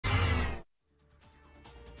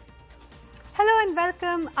Hello and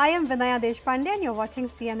welcome. I am Vinaya Deshpande and you're watching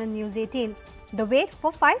CNN News 18. The wait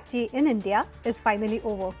for 5G in India is finally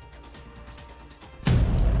over.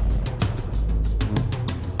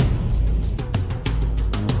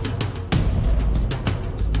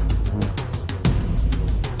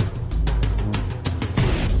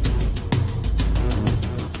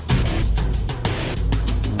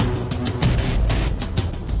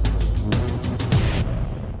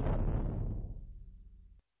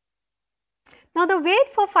 Now, the wait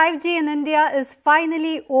for 5G in India is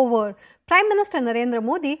finally over. Prime Minister Narendra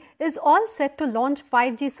Modi is all set to launch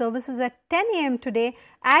 5G services at 10 a.m. today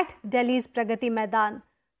at Delhi's Pragati Maidan.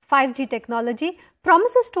 5G technology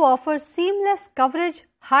promises to offer seamless coverage,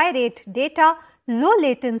 high-rate data, low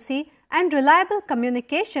latency and reliable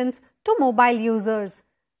communications to mobile users.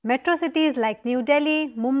 Metro cities like New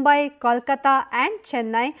Delhi, Mumbai, Kolkata and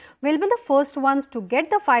Chennai will be the first ones to get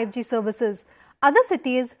the 5G services. Other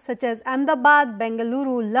cities such as Ahmedabad,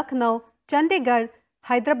 Bengaluru, Lucknow, Chandigarh,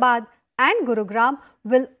 Hyderabad and Gurugram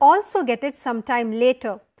will also get it sometime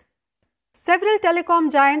later. Several telecom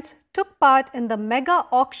giants took part in the mega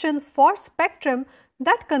auction for spectrum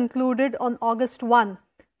that concluded on August 1.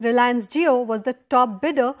 Reliance Jio was the top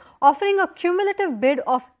bidder, offering a cumulative bid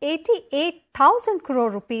of 88,000 crore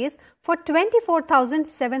rupees for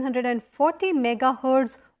 24,740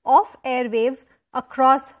 megahertz of airwaves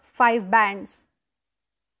across 5 bands.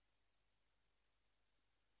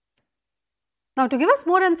 Now, to give us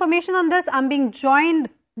more information on this, I am being joined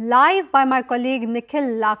live by my colleague Nikhil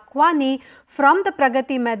Lakwani from the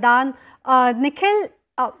Pragati Maidan. Nikhil,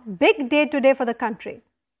 a big day today for the country.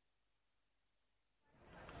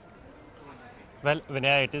 Well,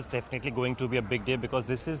 Vinaya, it is definitely going to be a big day because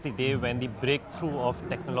this is the day when the breakthrough of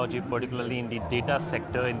technology, particularly in the data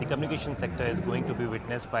sector, in the communication sector, is going to be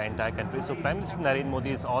witnessed by entire country. So Prime Minister Narendra Modi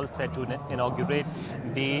is all set to inaugurate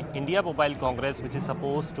the India Mobile Congress, which is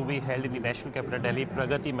supposed to be held in the national capital Delhi,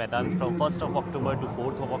 Pragati Maidan, from 1st of October to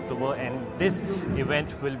 4th of October. And this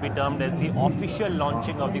event will be termed as the official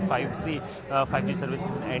launching of the 5G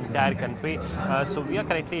services in the entire country. So we are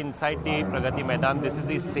currently inside the Pragati Maidan. This is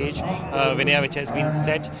the stage, Vinaya, which has been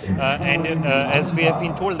set, and as we have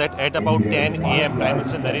been told that at about 10 a.m. Prime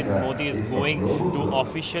Minister Narendra Modi is going to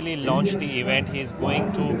officially launch the event. He is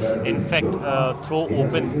going to in fact throw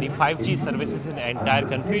open the 5G services in the entire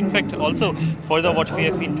country. In fact, also further what we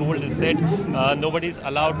have been told is that nobody is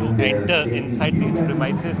allowed to enter inside these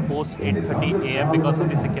premises post 8:30 a.m. because of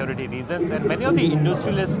the security reasons, and many of the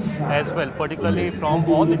industrialists as well, particularly from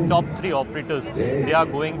all the top 3 operators, they are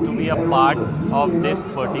going to be a part of this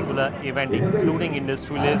particular event, including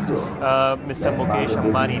industrialist Mr. Mukesh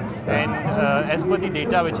Ambani. And as per the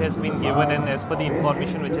data which has been given and as per the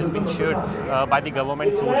information which has been shared by the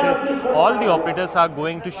government sources, all the operators are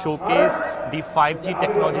going to showcase the 5G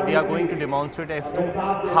technology. They are going to demonstrate as to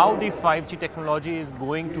how the 5G technology is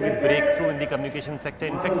going to be breakthrough in the communication sector.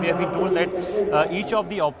 In fact, we have been told that each of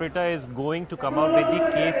the operator is going to come out with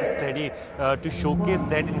the case study to showcase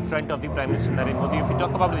that in front of the Prime Minister Narendra Modi. If we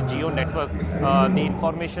talk about the Jio network, the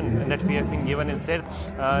information that we have been given is said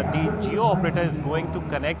the Jio operator is going to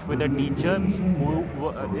connect with a teacher who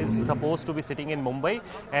is supposed to be sitting in Mumbai,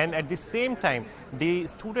 and at the same time the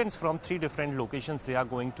students from 3 different locations, they are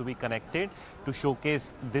going to be connected to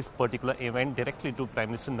showcase this particular event directly to Prime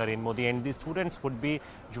Minister Narendra Modi, and the students would be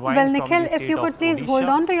joined well, from Nikhil, the state if you could please Odisha, hold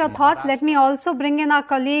on to your thoughts, let me also bring in our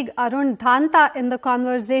colleague Arun Dhanta in the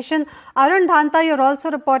conversation. Arun Dhanta, you're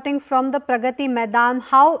also reporting from the Pragati Maidan.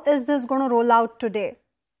 How is this going to roll out today?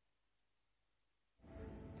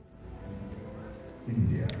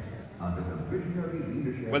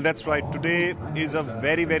 Well, that's right. Today is a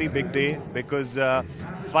very, very big day because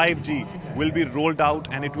 5G will be rolled out,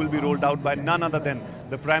 and it will be rolled out by none other than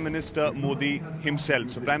the Prime Minister Modi himself.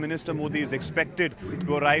 So Prime Minister Modi is expected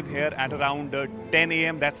to arrive here at around 10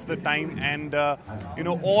 a.m. That's the time, and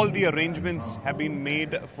all the arrangements have been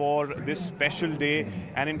made for this special day.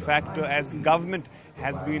 And in fact, as government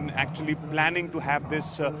has been actually planning to have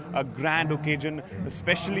this a grand occasion,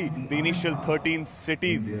 especially the initial 13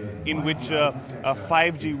 cities in which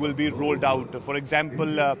 5G will be rolled out. For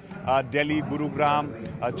example, Delhi, Gurugram,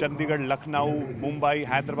 Chandigarh, Lucknow, Mumbai,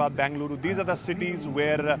 Hyderabad, Bengaluru. These are the cities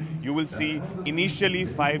where you will see initially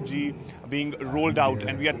 5G being rolled out,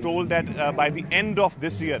 and we are told that by the end of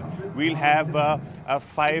this year we'll have a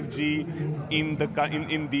 5G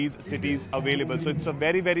in these cities available. So it's a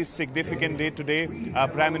very, very significant day today.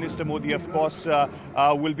 Prime Minister Modi, of course,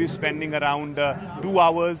 will be spending around 2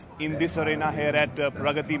 hours in this arena here at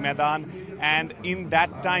Pragati Maidan, and in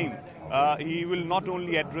that time he will not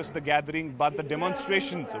only address the gathering, but the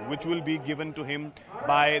demonstrations which will be given to him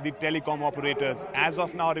by the telecom operators. As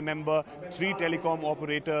of now, remember, 3 telecom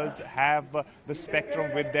operators have the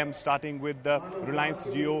spectrum with them, starting with Reliance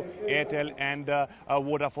Jio, Airtel and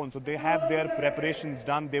Vodafone. So they have their preparations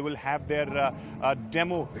done. They will have their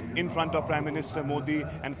demo in front of Prime Minister Modi,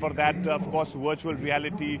 and for that, of course, virtual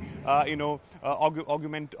reality,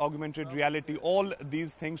 augmented reality, all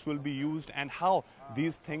these things will be used, and how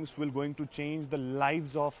these things will going to change the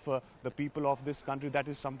lives of the people of this country. That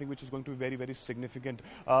is something which is going to be very, very significant.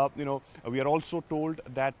 We are also told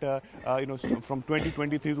that from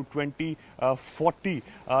 2023 to 2040,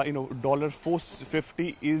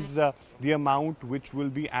 $450 is the amount which will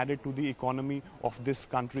be added to the economy of this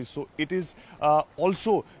country. So it is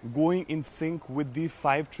also going in sync with the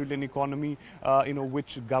 5 trillion economy,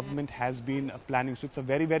 which government has been planning. So it's a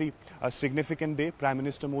very, very significant day. Prime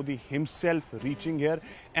Minister Modi himself reaching here,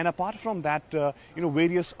 and apart from that,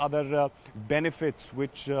 various other benefits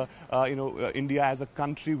which India as a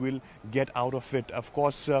country will get out of it. Of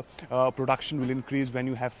course, production will increase. When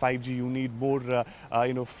you have 5G, you need more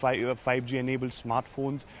 5G enabled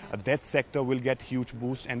smartphones. That sector will get huge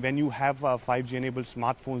boost, and when you have 5G enabled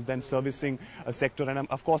smartphones, then servicing sector, and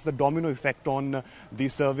of course the domino effect on the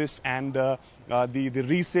service and the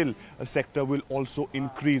resale sector will also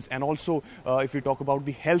increase. And also if we talk about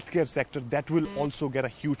the healthcare sector, that will also get a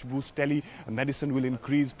huge boost. Telemedicine will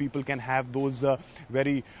increase. People can have those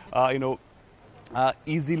very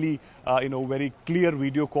easily, very clear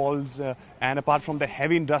video calls, and apart from the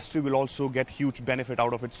heavy industry will also get huge benefit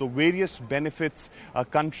out of it. So various benefits a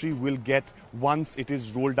country will get once it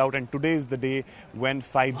is rolled out, and today is the day when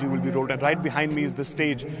 5G will be rolled out. Right behind me is the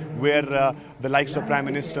stage where the likes of Prime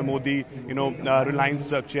Minister Modi,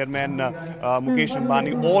 Reliance Chairman Mukesh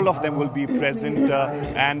Ambani, all of them will be present,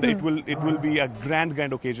 and it will be a grand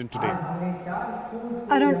occasion today.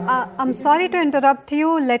 Arun, I'm sorry to interrupt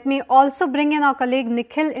you. Let me also bring in our colleague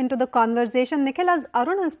Nikhil into the conversation. Nikhil, as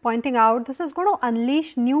Arun is pointing out, this is going to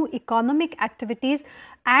unleash new economic activities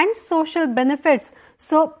and social benefits.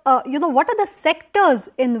 So, what are the sectors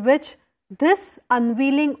in which this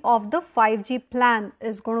unveiling of the 5G plan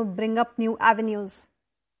is going to bring up new avenues?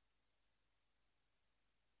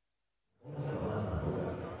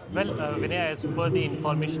 Well, Vinay, as per the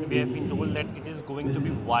information, we have been told that it is going to be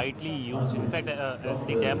widely used. In fact,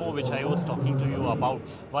 the demo which I was talking to you about,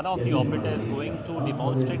 one of the operators is going to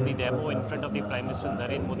demonstrate the demo in front of the Prime Minister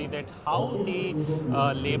Narendra Modi, that how the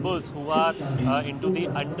labourers who are into the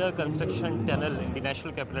under construction tunnel in the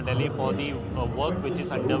national capital Delhi for the work which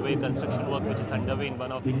is underway, construction work which is underway in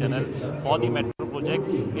one of the tunnel for the metro project,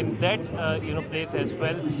 in that place as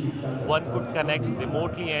well, one could connect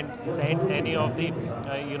remotely and send any of the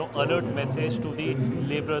alert message to the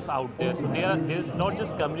laborers out there. So there is not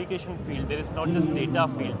just communication field, there is not just data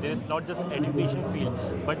field, there is not just education field,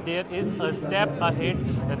 but there is a step ahead.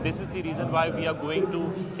 And this is the reason why we are going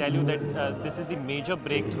to tell you that this is the major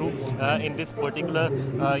breakthrough in this particular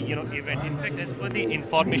event. In fact, as per the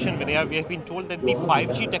information, Vinaya, we have been told that the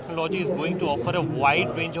 5G technology is going to offer a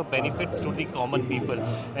wide range of benefits to the common people.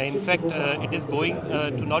 In fact, it is going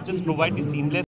to not just provide the seamless